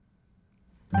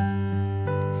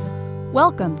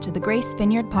Welcome to the Grace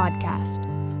Vineyard Podcast,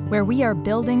 where we are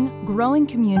building growing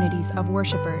communities of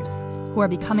worshipers who are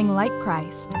becoming like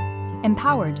Christ,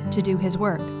 empowered to do His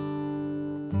work.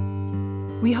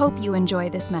 We hope you enjoy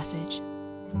this message.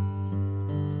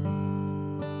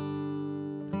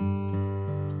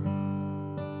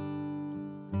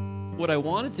 What I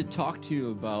wanted to talk to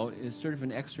you about is sort of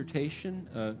an exhortation,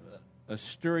 a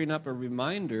stirring up, a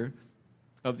reminder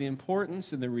of the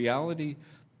importance and the reality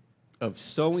of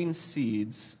sowing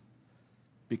seeds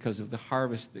because of the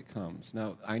harvest that comes.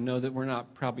 Now, I know that we're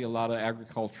not probably a lot of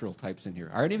agricultural types in here.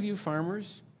 Are any of you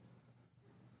farmers?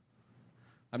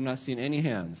 I'm not seeing any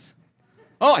hands.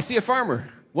 Oh, I see a farmer.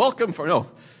 Welcome.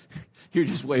 No, you're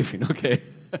just waving. Okay.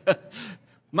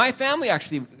 My family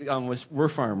actually were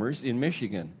farmers in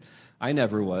Michigan. I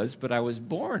never was, but I was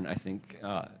born, I think,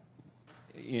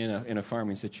 in a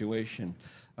farming situation.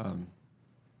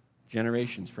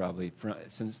 Generations probably,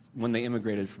 since when they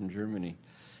immigrated from Germany.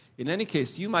 In any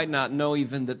case, you might not know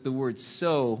even that the word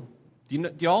sow, do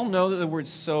you all know that the word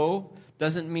sow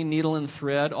doesn't mean needle and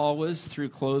thread always through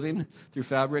clothing, through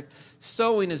fabric?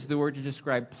 Sowing is the word to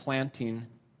describe planting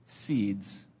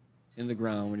seeds in the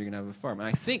ground when you're going to have a farm. And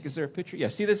I think, is there a picture? Yeah,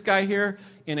 see this guy here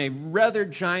in a rather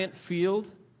giant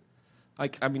field?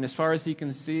 As far as he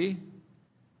can see.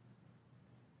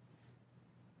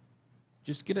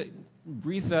 Just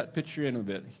breathe that picture in a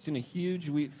bit. He's in a huge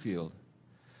wheat field.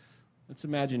 Let's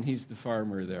imagine he's the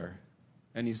farmer there,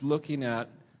 and he's looking at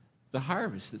the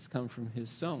harvest that's come from his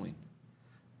sowing.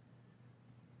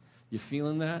 You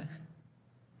feeling that?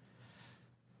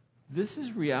 This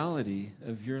is reality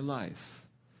of your life.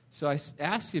 So I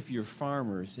ask if you're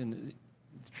farmers, and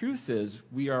the truth is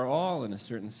we are all, in a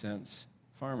certain sense,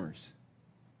 farmers.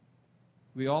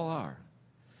 We all are.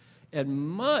 And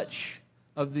much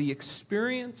of the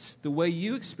experience, the way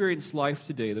you experience life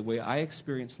today, the way I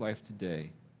experience life today,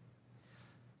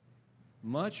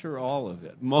 much or all of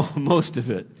it, most of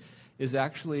it, is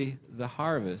actually the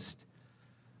harvest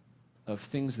of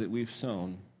things that we've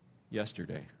sown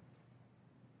yesterday.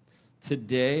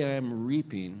 Today I am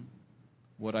reaping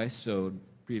what I sowed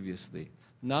previously.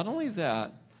 Not only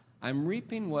that, I'm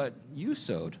reaping what you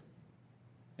sowed,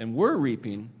 and we're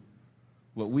reaping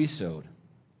what we sowed.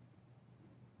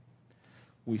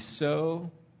 We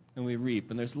sow and we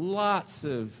reap. And there's lots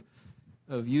of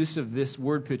use of this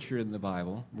word picture in the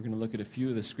Bible. We're going to look at a few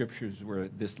of the scriptures where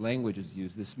this language is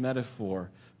used, this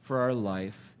metaphor for our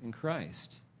life in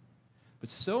Christ. But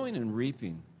sowing and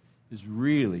reaping is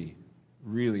really,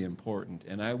 really important.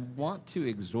 And I want to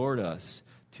exhort us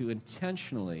to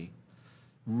intentionally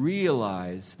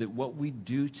realize that what we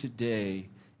do today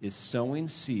is sowing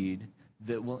seed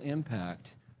that will impact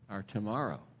our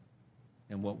tomorrow.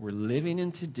 And what we're living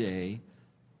in today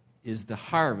is the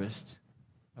harvest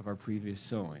of our previous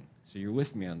sowing. So you're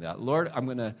with me on that. Lord, I'm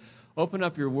going to open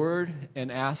up your word and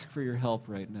ask for your help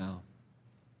right now.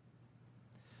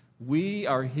 We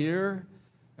are here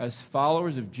as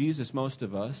followers of Jesus, most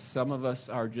of us. Some of us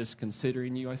are just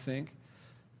considering you, I think.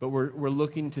 But we're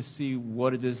looking to see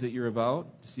what it is that you're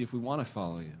about, to see if we want to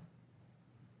follow you.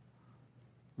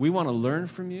 We want to learn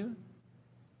from you.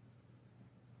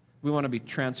 We want to be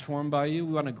transformed by you.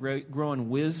 We want to grow in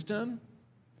wisdom.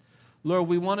 Lord,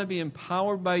 we want to be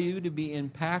empowered by you to be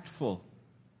impactful,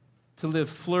 to live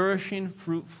flourishing,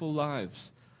 fruitful lives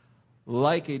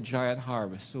like a giant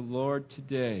harvest. So, Lord,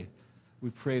 today we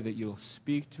pray that you'll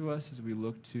speak to us as we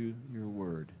look to your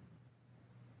word.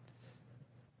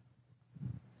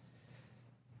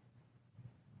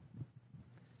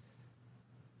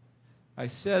 I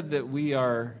said that we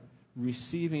are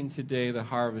receiving today the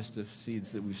harvest of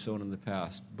seeds that we've sown in the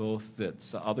past, both that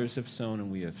others have sown and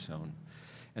we have sown.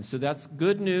 And so that's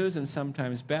good news and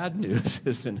sometimes bad news,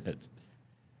 isn't it?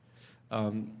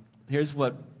 Here's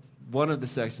what one of the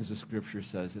sections of Scripture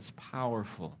says. It's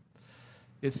powerful.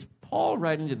 It's Paul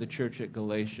writing to the church at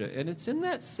Galatia, and it's in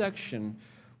that section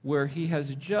where he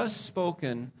has just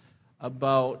spoken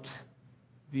about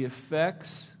the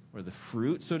effects, or the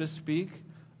fruit, so to speak,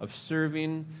 of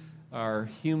serving our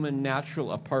human,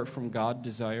 natural, apart from God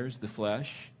desires, the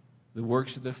flesh, the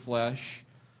works of the flesh,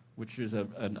 which is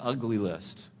an ugly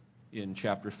list in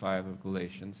chapter 5 of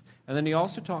Galatians. And then he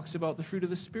also talks about the fruit of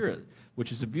the Spirit,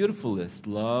 which is a beautiful list: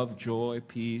 love, joy,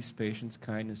 peace, patience,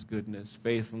 kindness, goodness,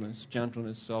 faithfulness,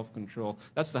 gentleness, self-control.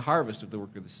 That's the harvest of the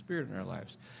work of the Spirit in our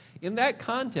lives. In that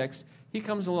context, he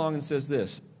comes along and says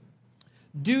this: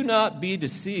 do not be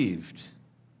deceived.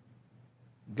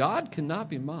 God cannot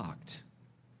be mocked.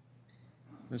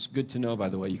 That's good to know, by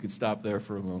the way. You could stop there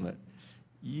for a moment.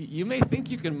 You may think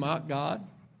you can mock God.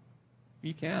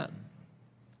 You can't.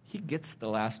 He gets the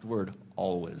last word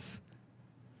always.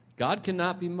 God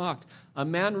cannot be mocked. A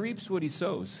man reaps what he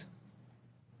sows.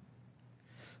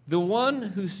 The one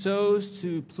who sows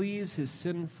to please his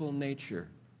sinful nature,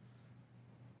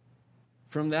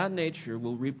 from that nature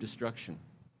will reap destruction.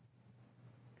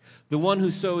 The one who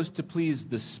sows to please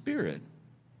the Spirit,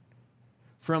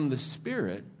 from the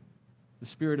Spirit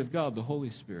of God, the Holy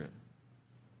Spirit.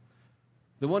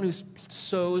 The one who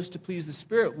sows to please the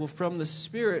Spirit will from the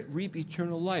Spirit reap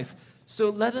eternal life. So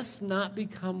let us not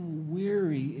become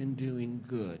weary in doing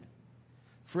good.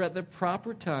 For at the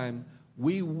proper time,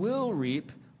 we will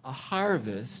reap a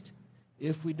harvest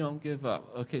if we don't give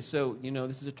up. Okay, so,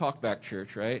 this is a talkback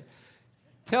church, right?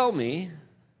 Tell me,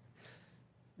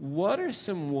 what are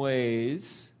some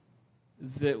ways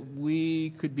that we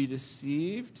could be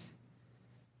deceived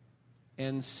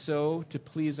and sow to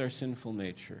please our sinful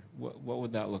nature? What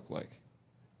would that look like?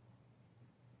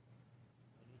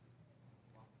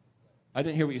 I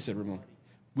didn't hear what you said, Ramon.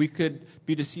 We could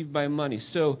be deceived by money.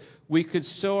 So we could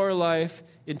sow our life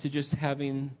into just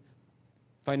having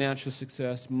financial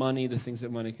success, money, the things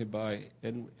that money could buy.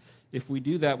 And if we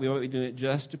do that, we won't be doing it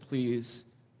just to please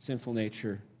sinful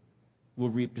nature. We'll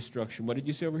reap destruction. what did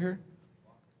you say over here?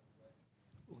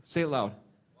 Say it loud.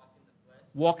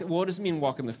 What does it mean,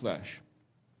 walk in the flesh?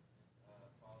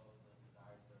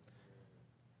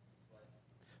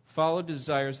 Follow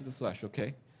desires of the flesh.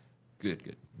 Okay.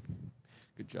 Good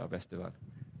job, Esteban.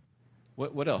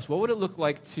 What else? What would it look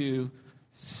like to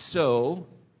sow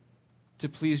to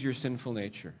please your sinful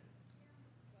nature?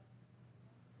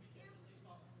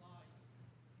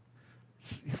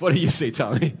 What do you say,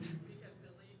 Tommy?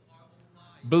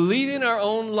 Believing our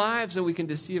own lives that we can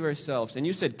deceive ourselves. And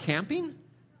you said camping?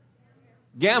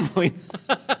 Gambling.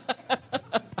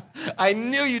 I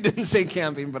knew you didn't say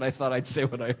camping, but I thought I'd say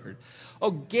what I heard.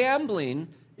 Oh, gambling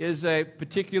is a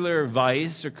particular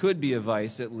vice, or could be a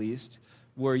vice at least,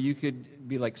 where you could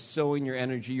be like sowing your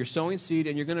energy. You're sowing seed,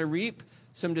 and you're going to reap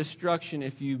some destruction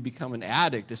if you become an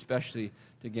addict, especially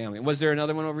to gambling. Was there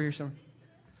another one over here somewhere?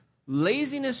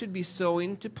 Laziness would be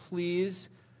sowing to please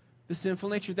the sinful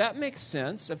nature. That makes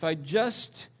sense. If I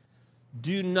just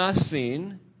do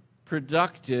nothing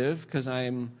productive because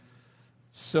I'm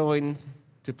sowing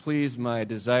to please my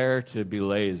desire to be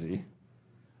lazy,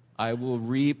 I will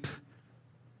reap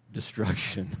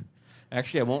destruction.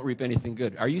 Actually, I won't reap anything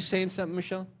good. Are you saying something,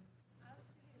 Michelle? I was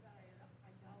thinking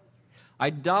about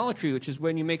Idolatry, which is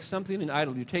when you make something an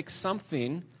idol. You take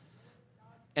something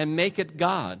and make it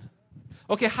God.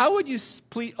 Okay, how would you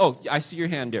please... Oh, I see your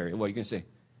hand, Daria. What are you going to say?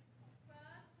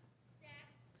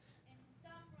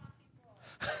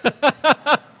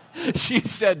 She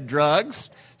said drugs,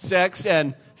 sex,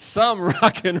 and some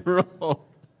rock and roll.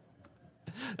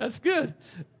 That's good.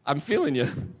 I'm feeling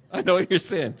you. I know what you're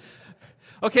saying.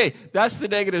 Okay, that's the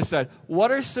negative side.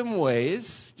 What are some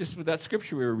ways, just with that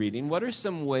scripture we were reading, what are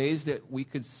some ways that we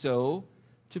could sow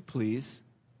to please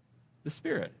the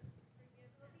Spirit?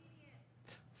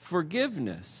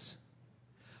 Forgiveness.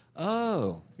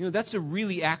 Oh, that's a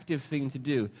really active thing to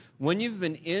do. When you've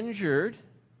been injured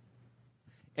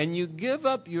and you give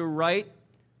up your right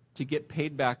to get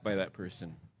paid back by that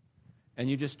person, and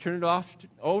you just turn it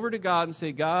over to God and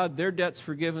say, God, their debt's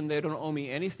forgiven. They don't owe me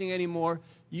anything anymore.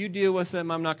 You deal with them.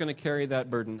 I'm not going to carry that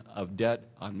burden of debt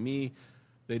on me.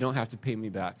 They don't have to pay me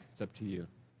back. It's up to you.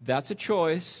 That's a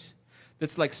choice.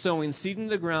 That's like sowing seed in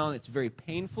the ground. It's very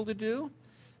painful to do.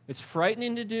 It's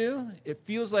frightening to do. It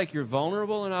feels like you're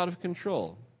vulnerable and out of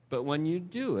control. But when you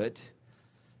do it,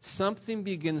 something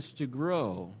begins to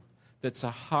grow that's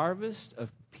a harvest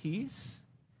of peace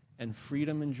and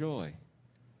freedom and joy.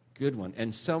 Good one.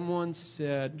 And someone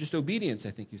said, just obedience, I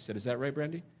think you said. Is that right,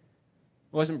 Brandy? It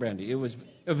wasn't Brandy. It was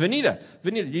Vanita.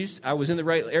 Vanita, I was in the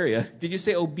right area. Did you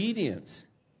say obedience?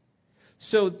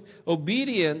 So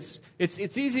obedience,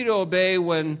 it's easy to obey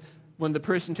when the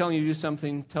person telling you to do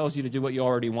something tells you to do what you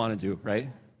already want to do, right?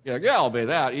 You're like, yeah, I'll obey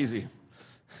that, easy.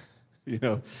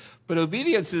 But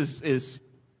obedience is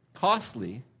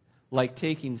costly, like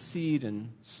taking seed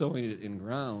and sowing it in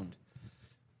ground,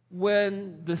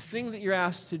 when the thing that you're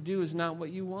asked to do is not what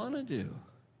you want to do.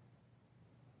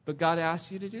 But God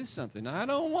asks you to do something. I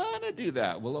don't want to do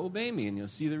that. Well, obey me, and you'll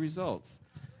see the results.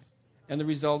 And the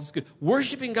result is good.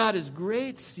 Worshiping God is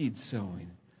great seed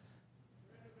sowing.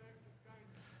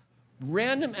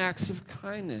 Random acts of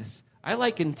kindness. I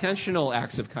like intentional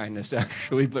acts of kindness,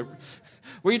 actually, but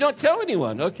where you don't tell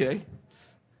anyone. Okay.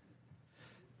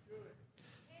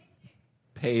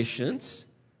 Patience.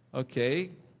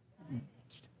 Okay.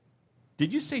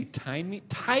 Did you say tithing?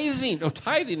 Tithing. Oh,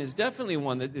 tithing is definitely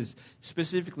one that is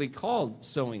specifically called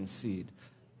sowing seed.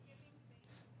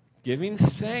 Giving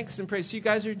thanks and praise. So you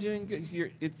guys are doing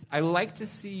good. I like to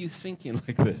see you thinking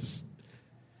like this.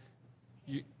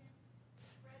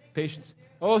 Patience.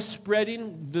 Oh,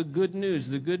 spreading the good news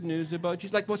about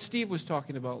Jesus, like what Steve was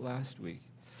talking about last week.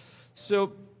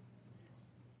 So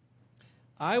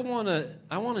I want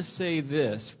to say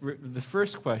this. The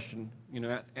first question,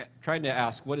 trying to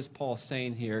ask, what is Paul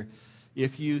saying here?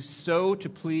 If you sow to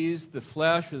please the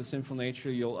flesh or the sinful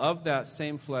nature, you'll of that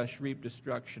same flesh reap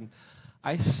destruction.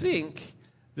 I think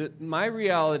that my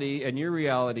reality and your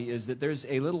reality is that there's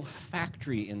a little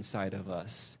factory inside of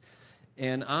us.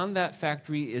 And on that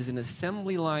factory is an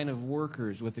assembly line of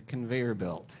workers with a conveyor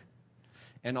belt.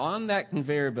 And on that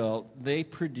conveyor belt, they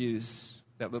produce,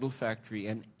 that little factory,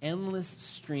 an endless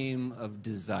stream of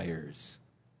desires.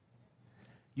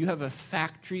 You have a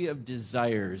factory of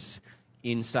desires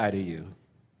inside of you.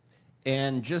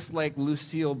 And just like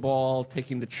Lucille Ball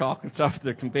taking the chocolates off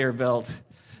the conveyor belt,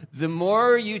 the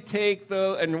more you take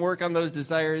and work on those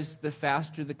desires, the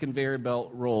faster the conveyor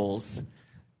belt rolls,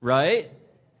 right?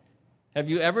 Have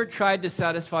you ever tried to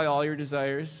satisfy all your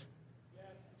desires?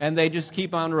 And they just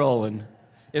keep on rolling.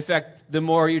 In fact, the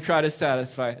more you try to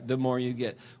satisfy, the more you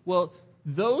get. Well,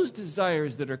 those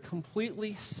desires that are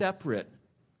completely separate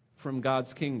from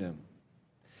God's kingdom,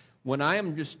 when I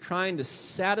am just trying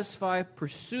to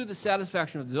pursue the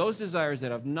satisfaction of those desires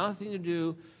that have nothing to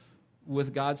do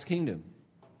with God's kingdom,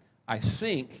 I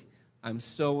think I'm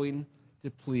sowing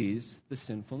to please the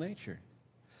sinful nature.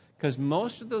 Because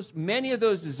many of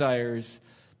those desires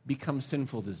become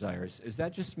sinful desires. Is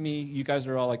that just me? You guys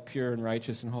are all like pure and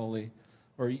righteous and holy?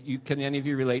 Or can any of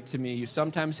you relate to me? You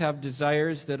sometimes have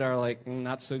desires that are like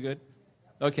not so good?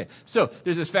 Okay, so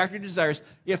there's this factory of desires.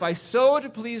 If I sow to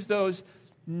please those,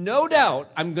 no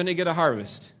doubt I'm going to get a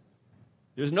harvest.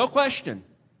 There's no question.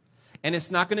 And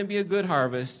it's not going to be a good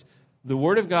harvest. The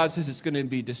Word of God says it's going to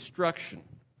be destruction.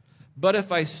 But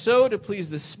if I sow to please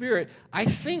the Spirit, I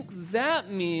think that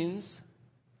means,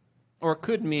 or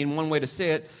could mean, one way to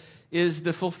say it, is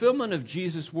the fulfillment of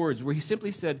Jesus' words, where he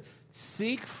simply said,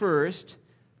 seek first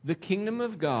the kingdom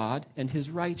of God and his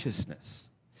righteousness.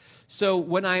 So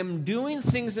when I'm doing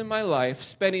things in my life,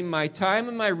 spending my time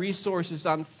and my resources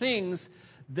on things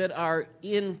that are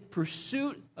in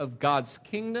pursuit of God's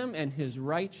kingdom and his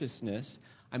righteousness,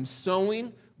 I'm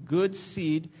sowing good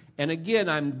seed, and again,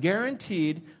 I'm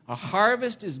guaranteed a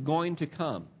harvest is going to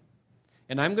come.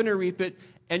 And I'm going to reap it,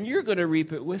 and you're going to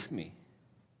reap it with me.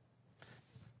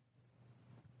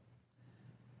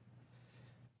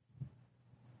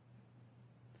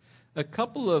 A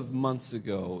couple of months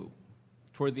ago,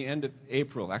 toward the end of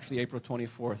April, actually April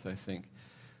 24th, I think,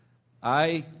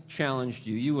 I challenged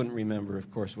you. You wouldn't remember, of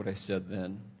course, what I said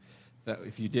then. That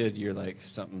if you did, you're like,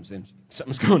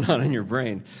 something's going on in your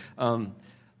brain.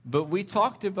 But we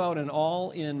talked about an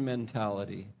all-in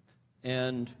mentality,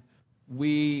 and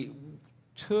we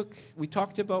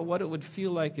talked about what it would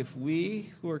feel like if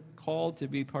we, who are called to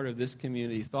be part of this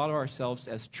community, thought of ourselves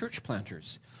as church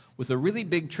planters, with a really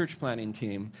big church planting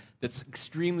team that's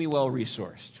extremely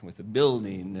well-resourced, with a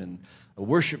building and a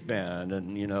worship band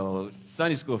and,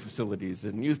 Sunday school facilities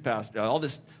and youth pastor, all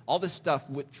this stuff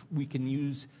which we can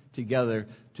use together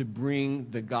to bring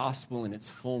the gospel in its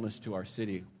fullness to our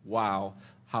city. Wow,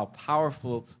 how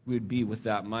powerful we would be with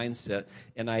that mindset.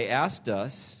 And I asked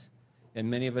us,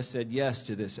 and many of us said yes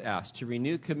to this ask, to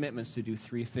renew commitments to do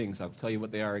three things. I'll tell you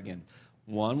what they are again.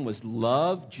 One was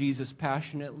love Jesus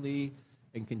passionately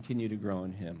and continue to grow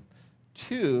in him.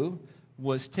 Two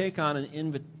was take on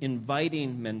an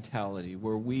inviting mentality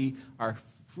where we are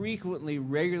frequently,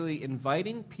 regularly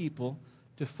inviting people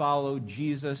to follow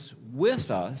Jesus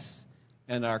with us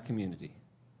and our community.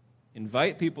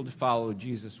 Invite people to follow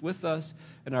Jesus with us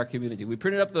and our community. We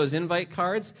printed up those invite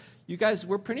cards. You guys,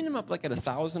 we're printing them up like at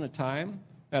 1,000 a time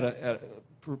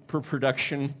per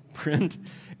production print,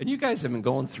 and you guys have been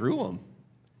going through them.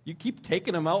 You keep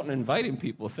taking them out and inviting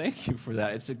people. Thank you for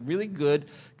that. It's a really good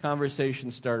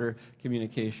conversation starter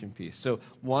communication piece. So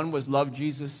one was love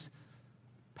Jesus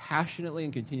passionately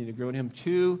and continue to grow in him.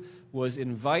 Two was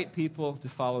invite people to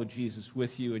follow Jesus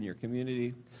with you in your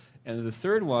community. And the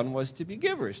third one was to be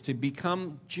givers, to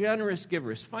become generous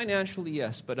givers. Financially,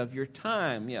 yes, but of your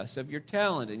time, yes, of your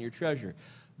talent and your treasure.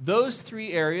 Those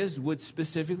three areas would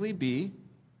specifically be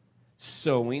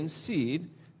sowing seed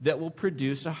that will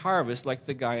produce a harvest like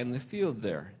the guy in the field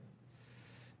there.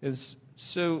 And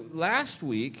so last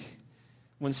week,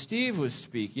 when Steve was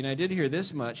speaking, I did hear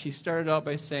this much. He started out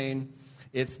by saying,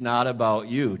 it's not about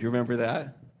you. Do you remember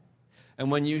that? And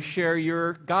when you share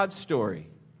your God story,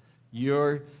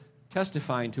 you're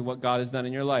testifying to what God has done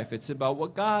in your life. It's about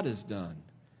what God has done.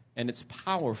 And it's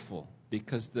powerful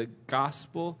because the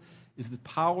gospel is the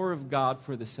power of God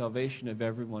for the salvation of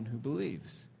everyone who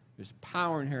believes. There's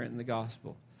power inherent in the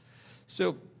gospel.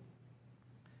 So,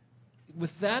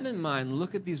 with that in mind,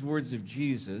 look at these words of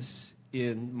Jesus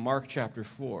in Mark chapter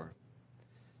 4.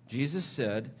 Jesus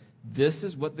said, "This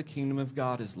is what the kingdom of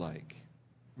God is like."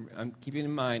 I'm keeping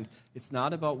in mind, it's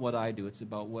not about what I do, it's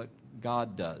about what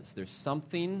God does. There's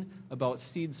something about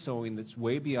seed sowing that's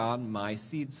way beyond my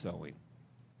seed sowing.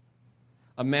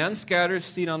 A man scatters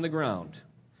seed on the ground,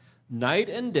 night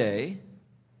and day.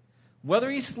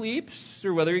 Whether he sleeps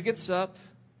or whether he gets up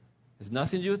has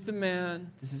nothing to do with the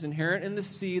man. This is inherent in the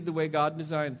seed, the way God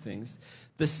designed things.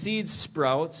 The seed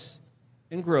sprouts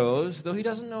and grows, though he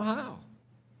doesn't know how.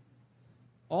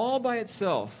 All by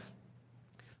itself.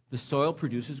 The soil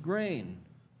produces grain.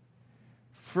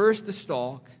 First the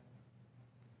stalk,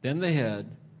 then the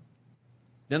head,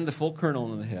 then the full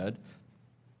kernel in the head.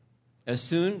 As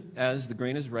soon as the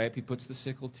grain is ripe, he puts the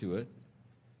sickle to it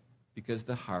because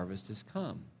the harvest has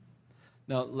come.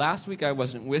 Now, last week I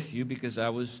wasn't with you because I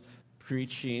was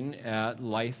preaching at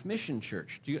Life Mission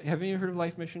Church. Have you heard of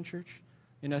Life Mission Church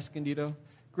in Escondido?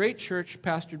 Great church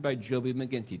pastored by Joby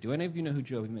McGinty. Do any of you know who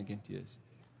Joby McGinty is?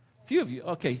 A few of you.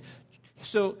 Okay.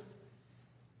 So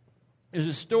there's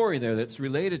a story there that's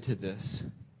related to this.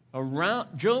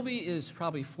 Joby is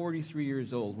probably 43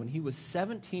 years old. When he was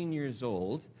 17 years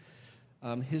old,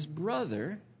 his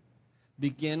brother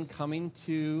began coming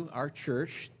to our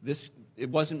church. It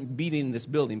wasn't meeting this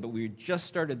building, but we had just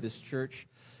started this church.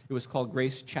 It was called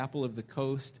Grace Chapel of the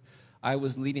Coast. I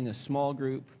was leading a small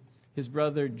group. His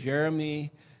brother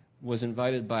Jeremy was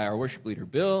invited by our worship leader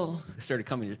Bill. He started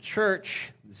coming to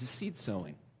church. This is seed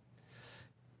sowing.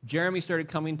 Jeremy started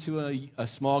coming to a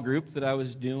small group that I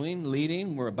was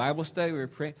leading. We're a Bible study, we were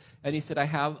praying, and he said, "I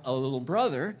have a little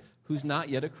brother who's not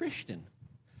yet a Christian.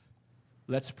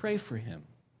 Let's pray for him."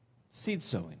 Seed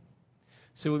sowing.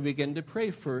 So we began to pray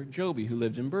for Joby, who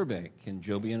lived in Burbank, and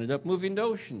Joby ended up moving to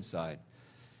Oceanside.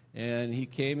 And he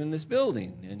came in this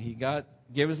building, and he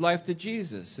gave his life to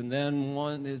Jesus. And then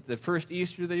the first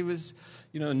Easter that he was,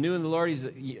 new in the Lord, he's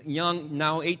a young,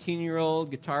 now 18-year-old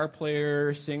guitar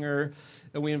player, singer,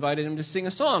 and we invited him to sing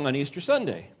a song on Easter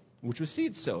Sunday, which was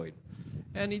seed sowing.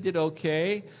 And he did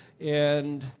okay,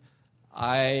 and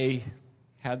I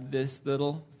had this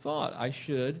little thought. I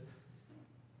should,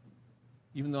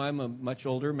 even though I'm a much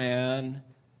older man,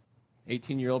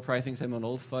 18-year-old probably thinks I'm an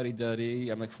old fuddy-duddy.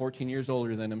 I'm like 14 years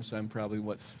older than him, so I'm probably,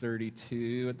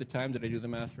 32 at the time? Did I do the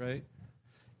math right?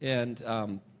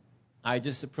 And I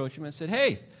just approached him and said,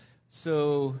 "Hey,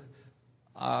 so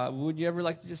would you ever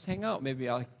like to just hang out? Maybe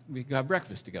we could have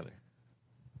breakfast together."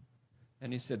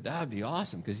 And he said, "That'd be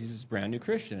awesome," because he's a brand new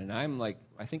Christian. And I'm like,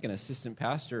 I think an assistant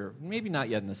pastor, maybe not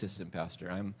yet an assistant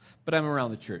pastor, but I'm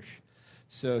around the church.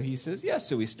 So he says, "Yes."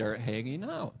 So we start hanging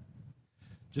out.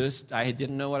 I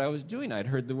didn't know what I was doing. I'd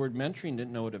heard the word mentoring,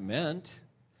 didn't know what it meant.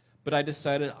 But I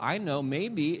decided, I know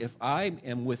maybe if I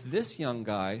am with this young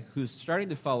guy who's starting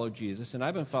to follow Jesus, and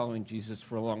I've been following Jesus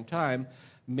for a long time,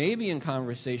 maybe in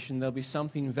conversation there'll be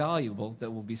something valuable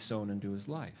that will be sown into his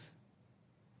life.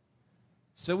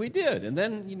 So we did. And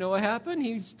then, you know what happened?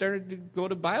 He started to go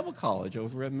to Bible college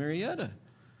over at Marietta.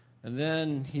 And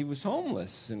then he was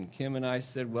homeless. And Kim and I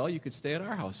said, "Well, you could stay at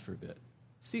our house for a bit."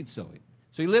 Seed sowing.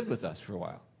 So he lived with us for a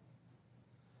while.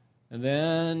 And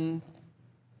then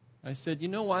I said,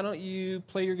 "Why don't you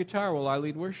play your guitar while I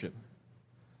lead worship?"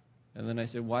 And then I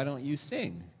said, "Why don't you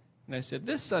sing?" And I said,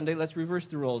 "This Sunday, let's reverse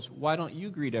the roles. Why don't you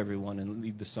greet everyone and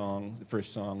lead the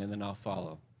first song, and then I'll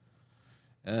follow?"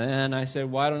 And then I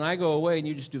said, "Why don't I go away and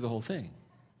you just do the whole thing?"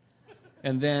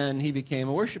 And then he became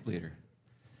a worship leader.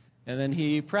 And then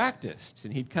he practiced,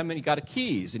 and he'd come in, he got a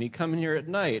keys, and he'd come in here at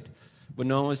night when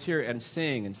no one was here and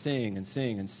sing and sing and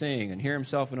sing and sing and hear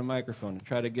himself in a microphone and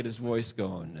try to get his voice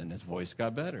going. And his voice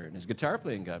got better, and his guitar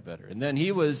playing got better. And then he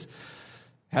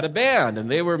had a band, and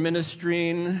they were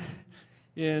ministering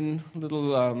in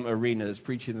little arenas,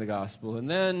 preaching the gospel. And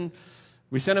then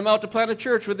we sent him out to plant a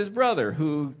church with his brother,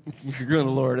 who grew in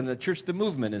the Lord. And the church, the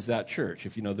Movement, is that church,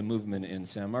 if you know the Movement in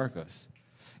San Marcos.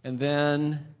 And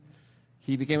then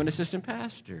he became an assistant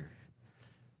pastor.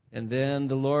 And then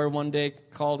the Lord one day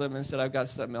called him and said, "I've got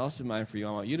something else in mind for you.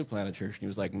 I want you to plant a church." And he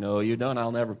was like, "No, you don't.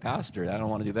 I'll never pastor. I don't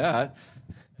want to do that."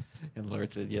 And the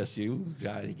Lord said, "Yes, you.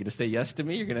 You're going to say yes to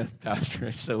me? You're going to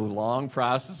pastor." So long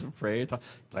process of prayer,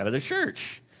 planted a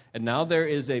church. And now there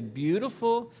is a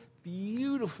beautiful,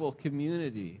 beautiful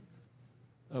community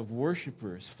of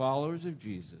worshipers, followers of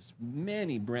Jesus,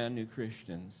 many brand new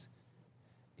Christians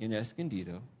in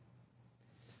Escondido.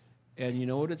 And you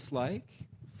know what it's like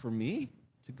for me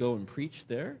to go and preach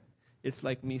there? It's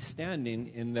like me standing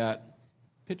in that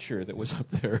picture that was up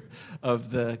there of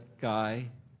the guy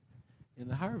in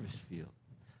the harvest field.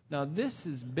 Now, this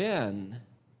has been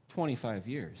 25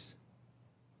 years.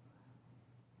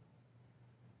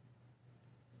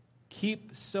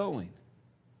 Keep sowing.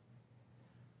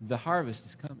 The harvest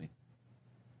is coming.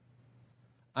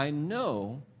 I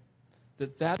know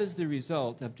that that is the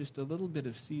result of just a little bit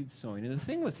of seed sowing. And the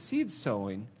thing with seed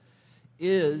sowing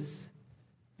is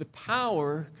the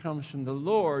power comes from the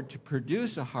Lord to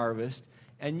produce a harvest,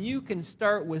 and you can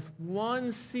start with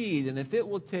one seed, and if it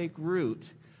will take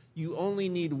root, you only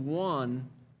need one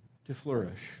to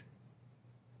flourish.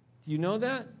 Do you know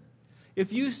that?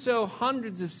 If you sow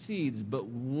hundreds of seeds, but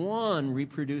one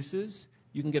reproduces,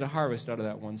 you can get a harvest out of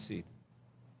that one seed.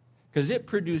 Because it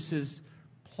produces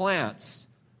plants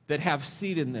that have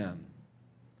seed in them,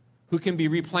 who can be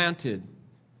replanted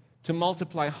to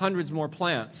multiply hundreds more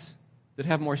plants that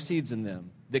have more seeds in them,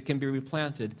 that can be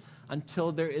replanted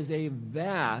until there is a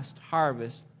vast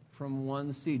harvest from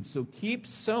one seed. So keep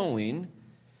sowing.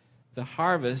 The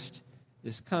harvest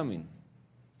is coming.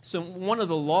 So one of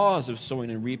the laws of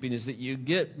sowing and reaping is that you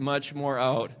get much more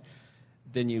out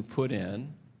than you put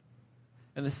in.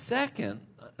 And a second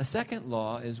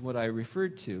law is what I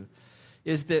referred to,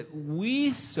 is that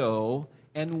we sow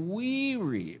and we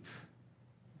reap.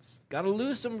 Got to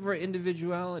lose some of our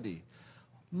individuality.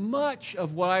 Much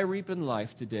of what I reap in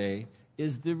life today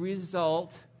is the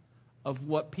result of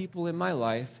what people in my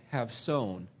life have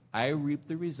sown. I reap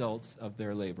the results of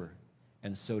their labor,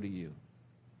 and so do you.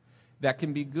 That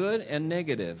can be good and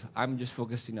negative. I'm just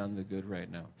focusing on the good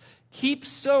right now. Keep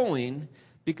sowing,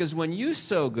 because when you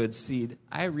sow good seed,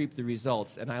 I reap the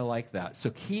results, and I like that. So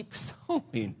keep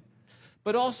sowing.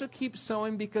 But also keep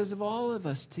sowing because of all of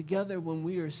us together when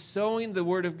we are sowing the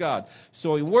Word of God.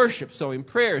 Sowing worship, sowing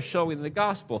prayer, sowing the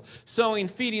gospel, sowing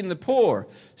feeding the poor,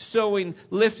 sowing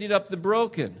lifting up the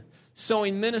broken,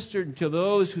 sowing ministering to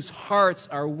those whose hearts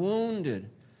are wounded,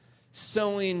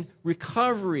 sowing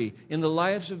recovery in the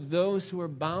lives of those who are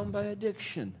bound by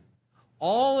addiction.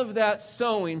 All of that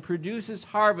sowing produces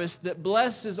harvest that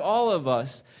blesses all of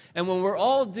us. And when we're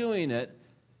all doing it,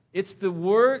 it's the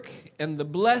work and the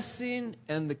blessing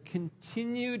and the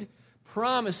continued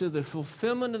promise of the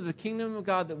fulfillment of the kingdom of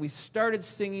God that we started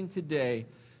singing today.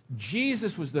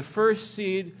 Jesus was the first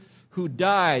seed who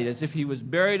died as if he was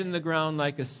buried in the ground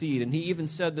like a seed. And he even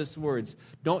said these words,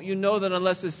 "Don't you know that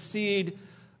unless a seed,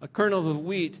 a kernel of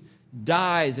wheat,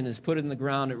 dies and is put in the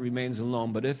ground, it remains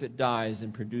alone. But if it dies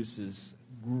and produces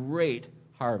great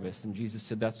harvest." And Jesus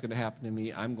said, "That's going to happen to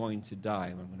me. I'm going to die,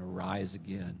 and I'm going to rise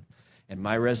again. And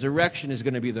my resurrection is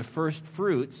going to be the first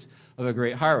fruits of a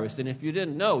great harvest." And if you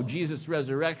didn't know, Jesus'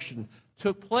 resurrection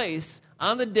took place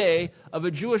on the day of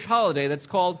a Jewish holiday that's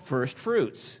called First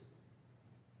Fruits.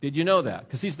 Did you know that?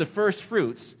 Because he's the first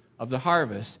fruits of the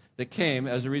harvest that came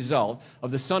as a result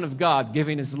of the Son of God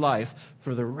giving his life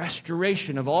for the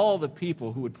restoration of all the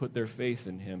people who would put their faith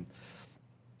in him.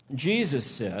 Jesus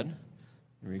said,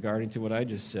 regarding to what I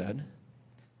just said,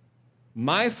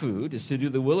 "My food is to do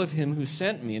the will of him who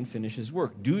sent me and finish his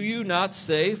work. Do you not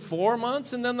say 4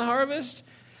 months and then the harvest?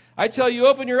 I tell you,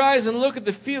 open your eyes and look at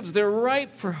the fields. They're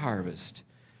ripe for harvest.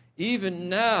 Even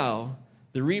now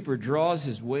the reaper draws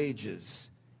his wages.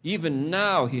 Even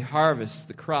now he harvests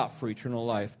the crop for eternal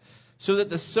life, so that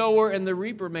the sower and the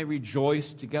reaper may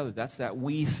rejoice together." That's that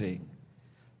we thing.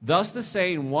 "Thus the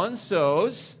saying, one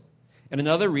sows and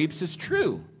another reaps, is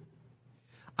true.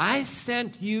 I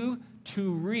sent you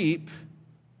to reap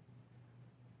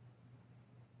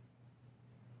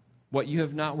what you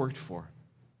have not worked for.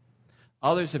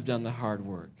 Others have done the hard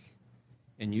work,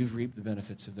 and you've reaped the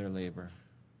benefits of their labor."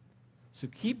 So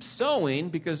keep sowing,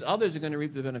 because others are going to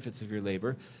reap the benefits of your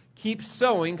labor. Keep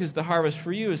sowing, because the harvest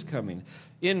for you is coming.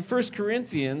 In 1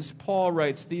 Corinthians, Paul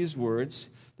writes these words.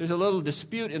 There's a little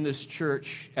dispute in this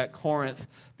church at Corinth,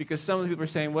 because some of the people are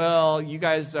saying, "Well, you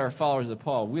guys are followers of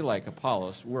Paul. We like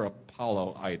Apollos. We're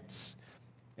Apolloites."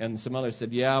 And some others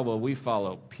said, "Yeah, well, we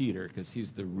follow Peter because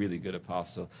he's the really good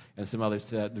apostle." And some others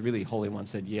said, the really holy one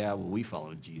said, "Yeah, well, we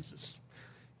follow Jesus."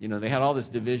 You know, they had all this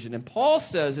division. And Paul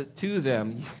says it to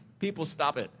them, "People,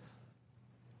 stop it.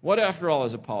 What, after all,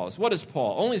 is Apollos? What is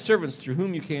Paul? Only servants through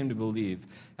whom you came to believe,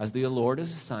 as the Lord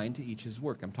has assigned to each his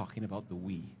work." I'm talking about the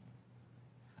we.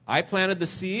 "I planted the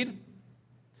seed.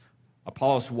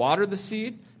 Apollos watered the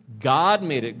seed. God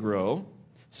made it grow.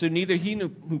 So neither he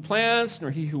who plants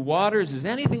nor he who waters is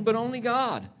anything, but only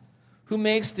God, who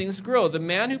makes things grow. The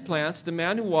man who plants, the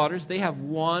man who waters, they have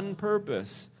one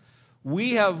purpose."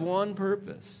 We have one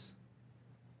purpose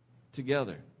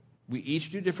together. We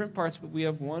each do different parts, but we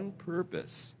have one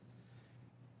purpose.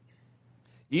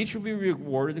 Each will be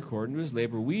rewarded according to his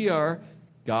labor. We are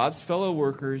God's fellow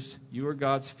workers, you are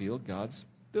God's field, God's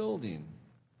building.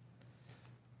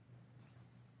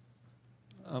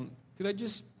 Could I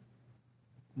just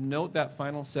note that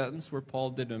final sentence where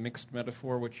Paul did a mixed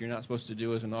metaphor, which you're not supposed to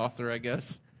do as an author, I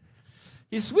guess?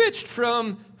 He switched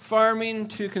from farming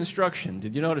to construction.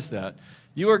 Did you notice that?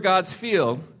 You are God's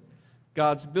field,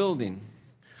 God's building.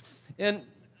 And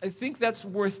I think that's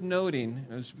worth noting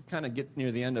as we kind of get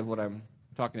near the end of what I'm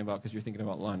talking about, because you're thinking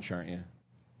about lunch, aren't you?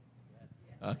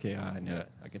 Okay, I knew it.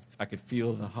 I could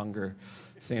feel the hunger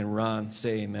saying, Ron,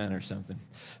 say amen or something.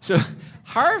 So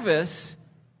harvests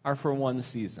are for one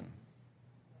season,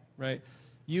 right?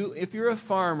 If you're a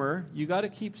farmer, you got to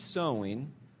keep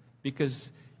sowing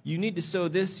because you need to sow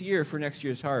this year for next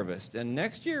year's harvest. And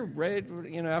next year, right,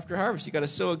 after harvest, you got to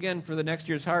sow again for the next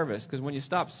year's harvest, because when you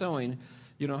stop sowing,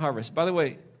 you don't harvest. By the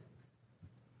way,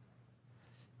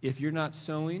 if you're not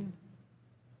sowing,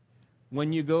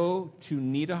 when you go to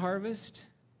need a harvest,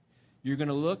 you're going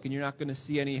to look and you're not going to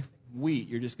see any wheat.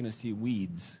 You're just going to see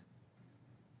weeds.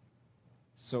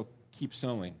 So keep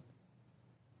sowing.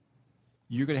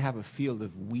 You're going to have a field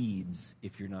of weeds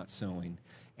if you're not sowing.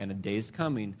 And a day's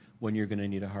coming when you're going to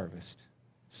need a harvest.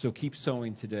 So keep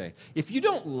sowing today. If you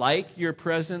don't like your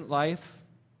present life,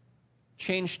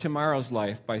 change tomorrow's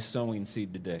life by sowing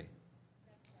seed today.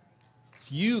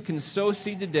 You can sow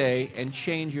seed today and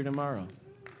change your tomorrow.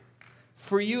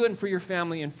 For you and for your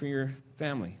family and for your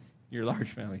family, your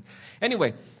large family.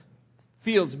 Anyway,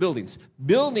 fields, buildings.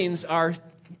 Buildings are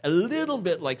a little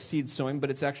bit like seed sowing,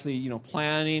 but it's actually,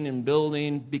 planning and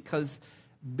building, because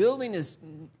building is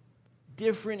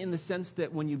different in the sense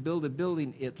that when you build a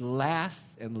building, it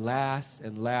lasts and lasts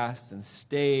and lasts and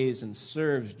stays and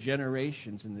serves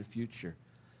generations in the future.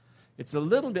 It's a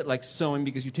little bit like sowing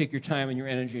because you take your time and your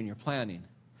energy and your planning.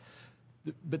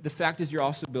 But the fact is you're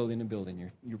also building and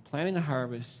building. You're planning a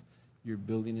harvest, you're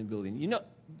building and building.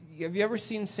 Have you ever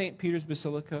seen St. Peter's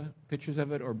Basilica, pictures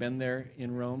of it, or been there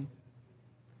in Rome?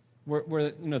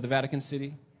 Where the Vatican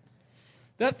City?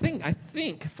 That thing, I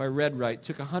think, if I read right,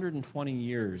 took 120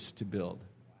 years to build.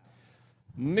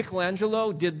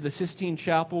 Michelangelo did the Sistine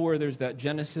Chapel, where there's that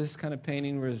Genesis kind of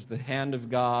painting where there's the hand of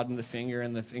God and the finger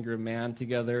of man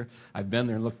together. I've been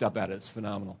there and looked up at it. It's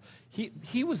phenomenal.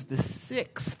 He was the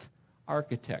sixth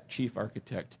chief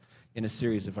architect in a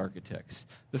series of architects.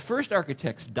 The first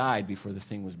architects died before the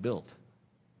thing was built.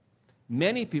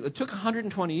 Many people, it took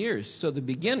 120 years, so the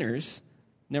beginners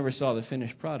never saw the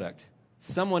finished product.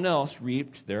 Someone else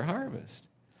reaped their harvest.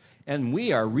 And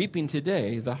we are reaping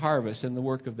today the harvest and the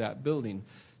work of that building.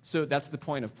 So that's the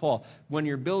point of Paul. When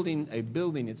you're building a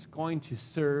building, it's going to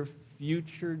serve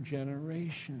future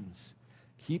generations.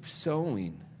 Keep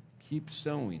sowing. Keep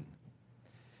sowing.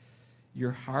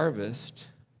 Your harvest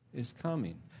is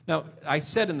coming. Now, I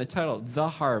said in the title, the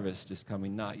harvest is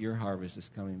coming, not your harvest is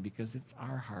coming, because it's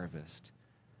our harvest.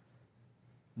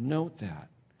 Note that.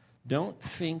 Don't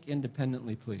think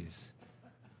independently, please.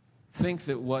 Think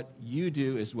that what you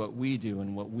do is what we do,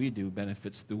 and what we do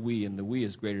benefits the we, and the we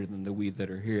is greater than the we that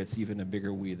are here. It's even a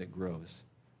bigger we that grows.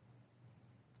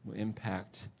 We'll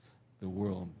impact the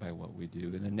world by what we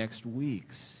do. In the next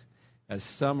weeks, as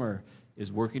summer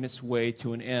is working its way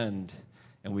to an end,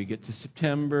 and we get to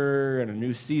September, and a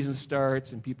new season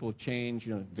starts, and people change.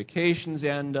 Vacations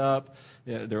end up.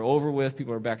 They're over with.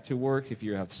 People are back to work. If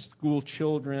you have school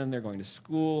children, they're going to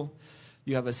school.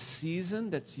 You have a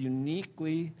season that's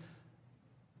uniquely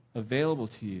available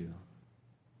to you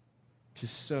to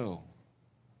sow.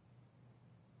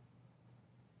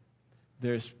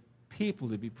 There's people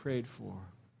to be prayed for.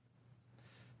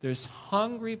 There's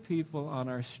hungry people on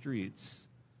our streets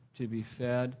to be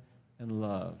fed and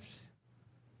loved.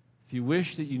 If you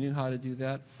wish that you knew how to do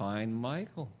that, find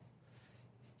Michael.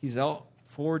 He's out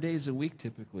 4 days a week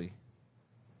typically,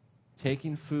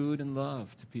 taking food and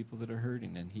love to people that are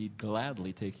hurting, and he'd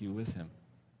gladly take you with him.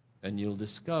 And you'll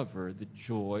discover the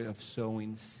joy of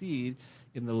sowing seed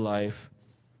in the life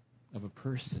of a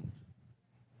person.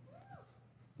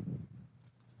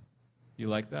 You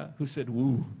like that? Who said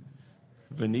woo?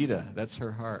 Vanita, that's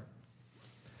her heart.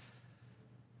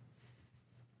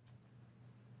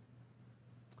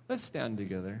 Let's stand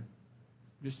together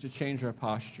just to change our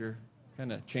posture,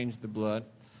 kind of change the blood,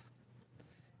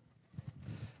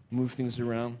 move things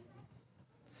around.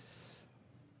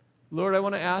 Lord, I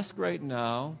want to ask right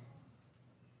now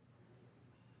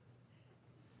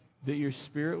that your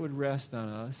Spirit would rest on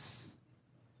us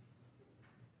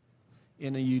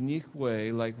in a unique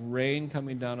way, like rain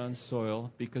coming down on soil,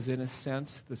 because in a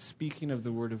sense, the speaking of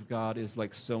the Word of God is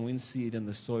like sowing seed in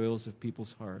the soils of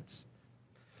people's hearts.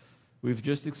 We've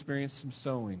just experienced some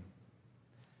sowing.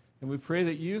 And we pray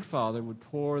that you, Father, would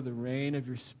pour the rain of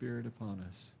your Spirit upon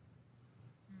us.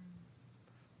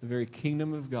 The very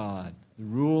kingdom of God, the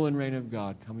rule and reign of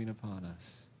God coming upon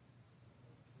us.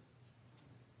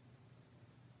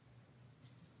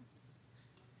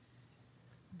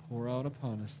 Pour out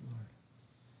upon us, Lord.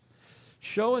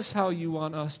 Show us how you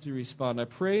want us to respond. I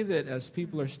pray that as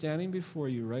people are standing before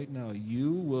you right now,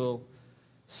 you will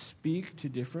speak to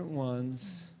different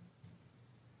ones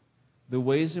the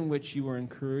ways in which you are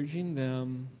encouraging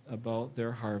them about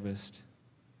their harvest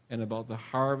and about the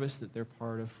harvest that they're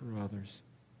part of for others.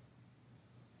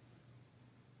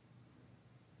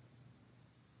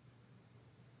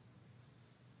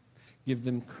 Give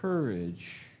them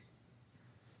courage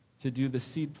to do the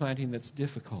seed planting that's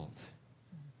difficult.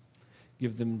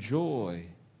 Give them joy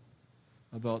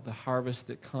about the harvest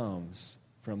that comes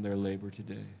from their labor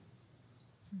today.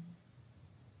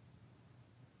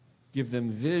 Give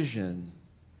them vision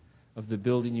of the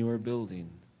building you are building,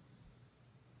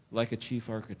 like a chief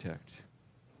architect.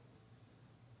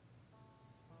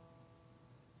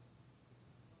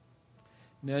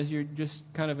 And as you're just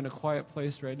kind of in a quiet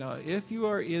place right now, if you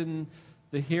are in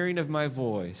the hearing of my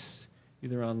voice,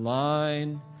 either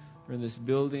online or in this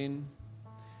building,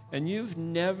 and you've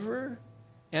never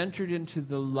entered into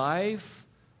the life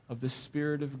of the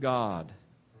Spirit of God,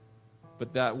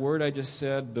 but that word I just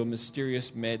said, the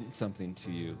mysterious, meant something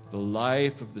to you. The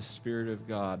life of the Spirit of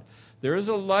God. There is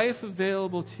a life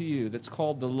available to you that's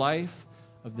called the life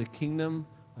of the kingdom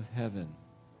of heaven.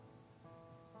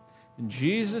 And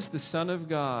Jesus, the Son of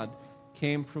God,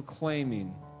 came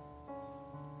proclaiming,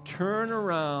 turn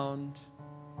around,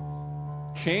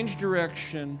 change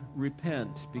direction,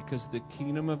 repent, because the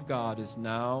kingdom of God is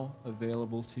now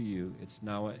available to you. It's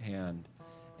now at hand.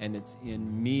 And it's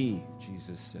in me,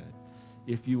 Jesus said.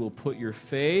 If you will put your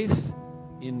faith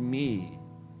in me,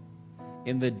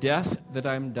 in the death that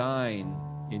I'm dying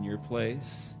in your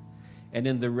place, and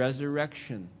in the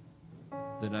resurrection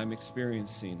that I'm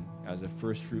experiencing as a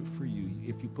first fruit for you,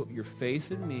 if you put your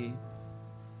faith in me,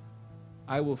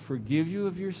 I will forgive you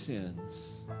of your sins.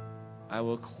 I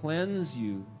will cleanse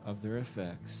you of their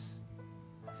effects.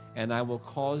 And I will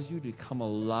cause you to come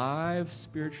alive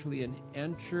spiritually and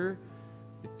enter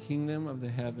the kingdom of the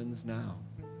heavens now.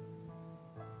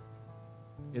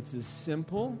 It's as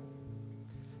simple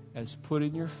as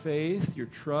putting your faith, your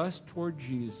trust toward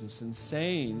Jesus and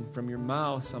saying from your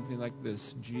mouth something like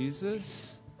this: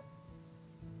 Jesus,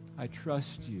 I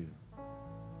trust you.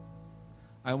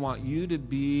 I want you to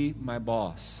be my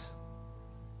boss.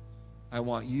 I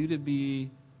want you to be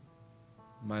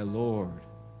my Lord.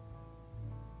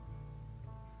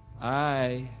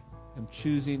 I am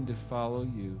choosing to follow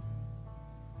you.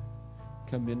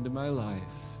 Come into my life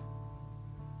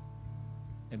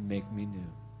and make me new.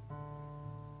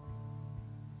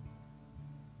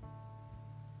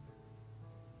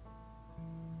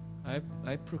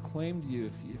 I proclaim to you,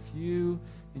 if you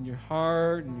in your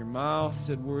heart and your mouth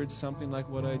said words something like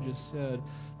what I just said,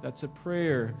 that's a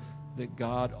prayer that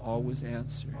God always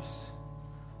answers.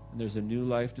 And there's a new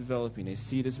life developing. A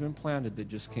seed has been planted that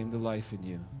just came to life in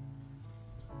you.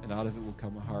 And out of it will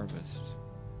come a harvest.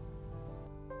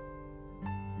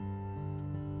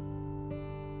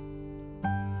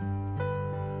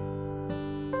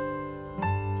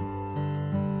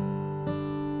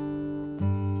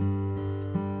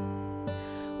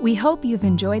 We hope you've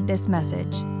enjoyed this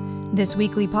message. This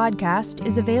weekly podcast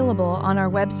is available on our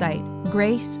website,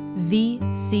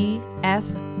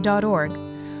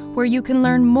 gracevcf.org, where you can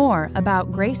learn more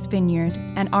about Grace Vineyard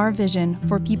and our vision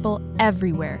for people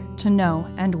everywhere to know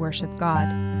and worship God.